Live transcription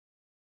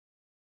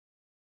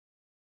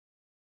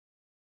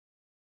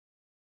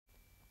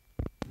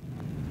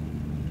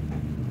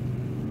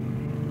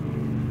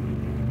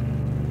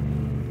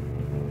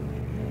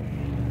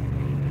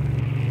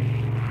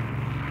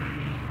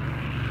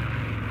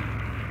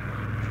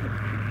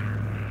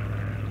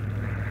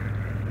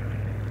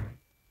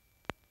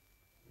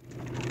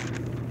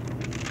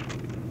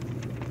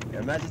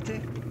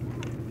Majesty,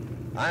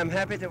 I am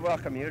happy to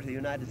welcome you to the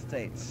United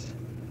States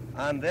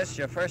on this,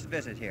 your first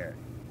visit here.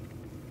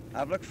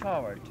 I've looked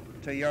forward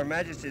to your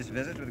Majesty's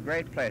visit with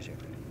great pleasure,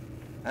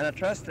 and I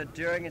trust that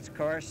during its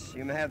course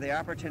you may have the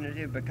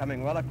opportunity of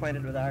becoming well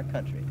acquainted with our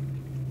country.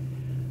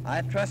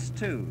 I trust,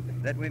 too,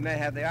 that we may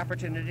have the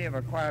opportunity of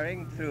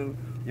acquiring through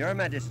your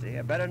Majesty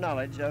a better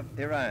knowledge of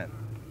Iran,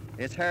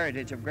 its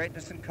heritage of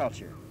greatness and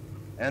culture,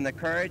 and the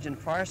courage and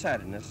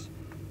farsightedness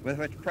with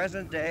which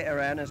present-day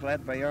Iran is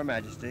led by your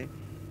Majesty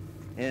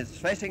is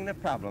facing the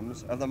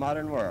problems of the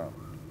modern world.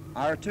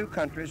 Our two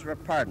countries were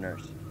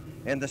partners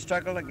in the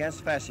struggle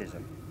against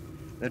fascism.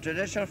 The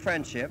traditional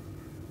friendship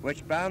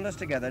which bound us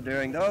together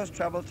during those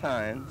troubled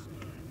times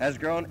has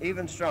grown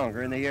even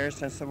stronger in the years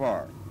since the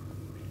war.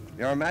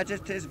 Your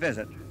Majesty's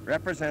visit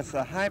represents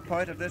the high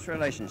point of this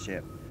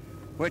relationship,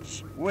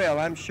 which will,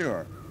 I'm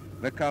sure,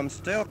 become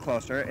still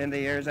closer in the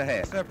years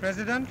ahead. Mr.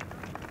 President,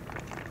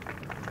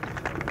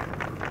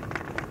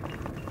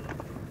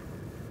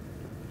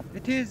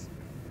 it is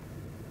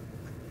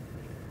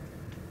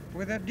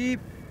with a deep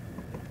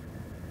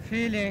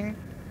feeling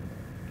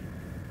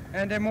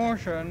and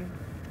emotion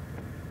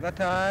that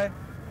I,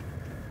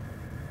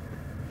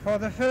 for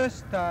the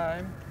first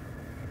time,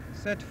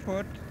 set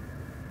foot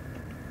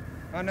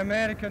on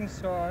American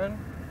soil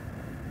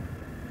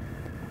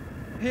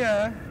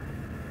here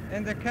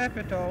in the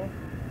capital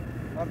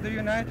of the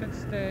United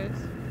States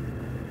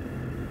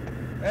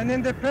and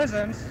in the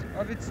presence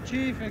of its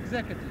chief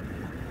executive.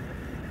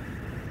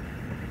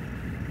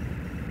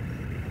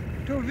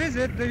 To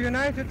visit the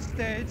United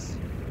States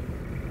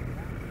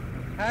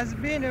has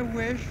been a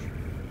wish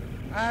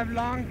I've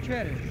long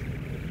cherished.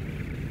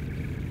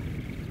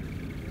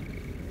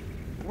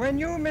 When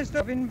you,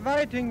 Mr.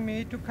 inviting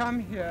me to come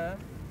here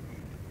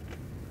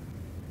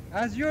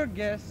as your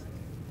guest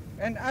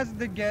and as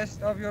the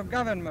guest of your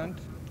government,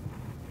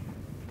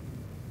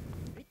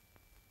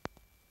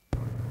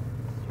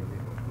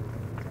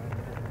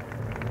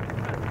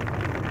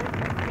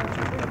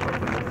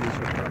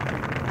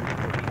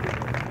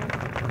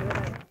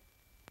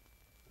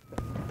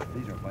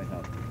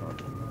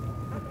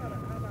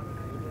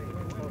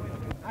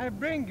 I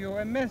bring you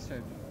a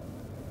message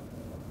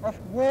of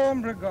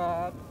warm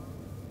regard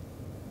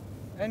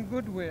and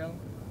goodwill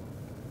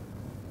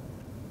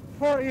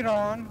for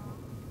Iran.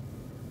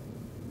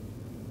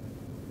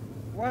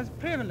 Was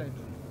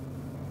privileged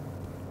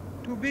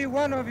to be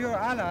one of your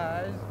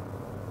allies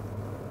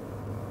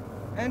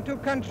and to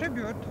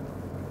contribute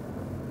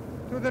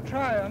to the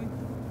triumph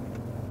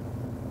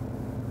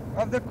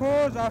of the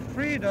cause of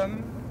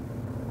freedom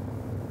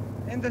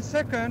in the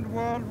Second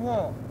World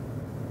War.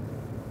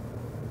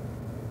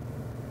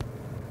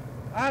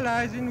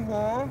 Allies in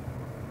war,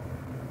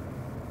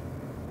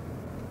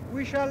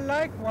 we shall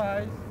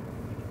likewise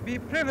be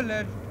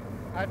privileged,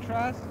 I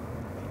trust,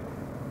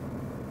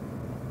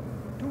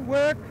 to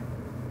work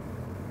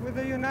with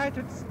the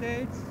United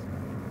States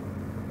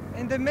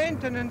in the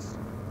maintenance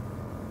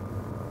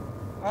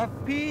of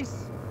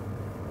peace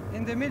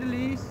in the Middle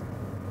East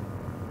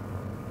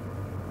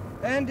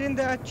and in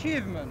the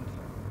achievement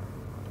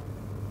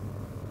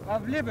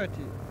of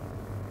liberty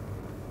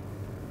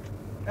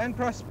and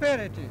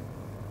prosperity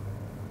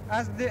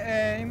as the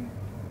aim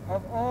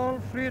of all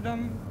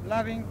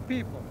freedom-loving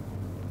people.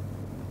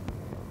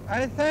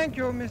 I thank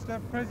you,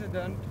 Mr.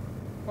 President,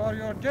 for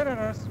your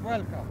generous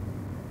welcome.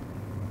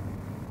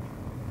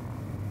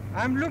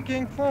 I'm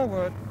looking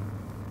forward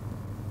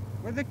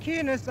with the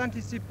keenest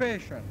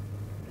anticipation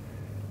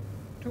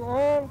to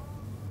all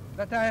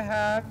that I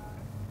have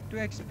to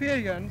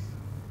experience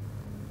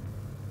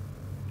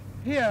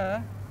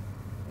here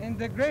in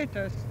the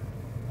greatest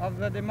of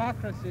the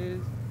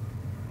democracies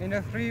in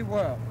a free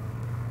world.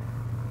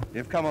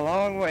 You've come a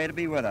long way to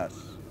be with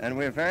us, and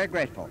we're very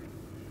grateful.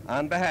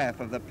 On behalf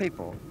of the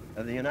people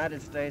of the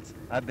United States,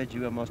 I bid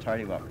you a most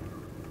hearty welcome.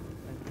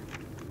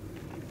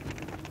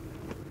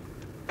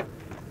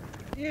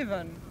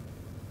 Even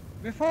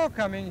before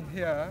coming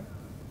here,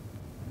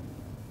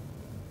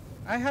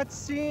 I had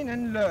seen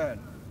and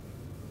learned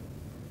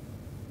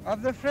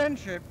of the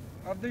friendship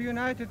of the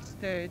United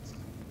States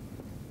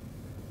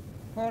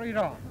for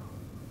Iran.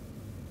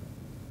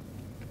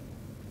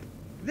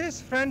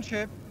 This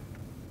friendship,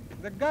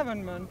 the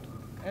government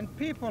and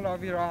people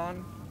of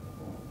Iran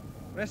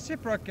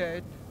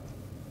reciprocate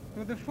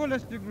to the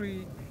fullest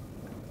degree.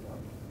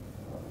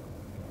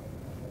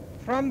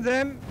 From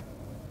them,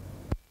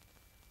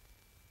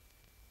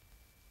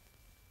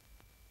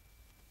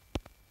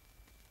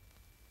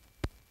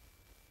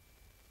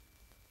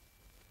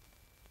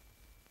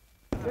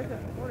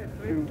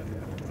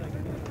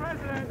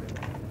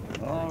 President.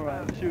 All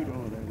right, shoot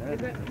over there.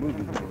 That's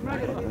moving.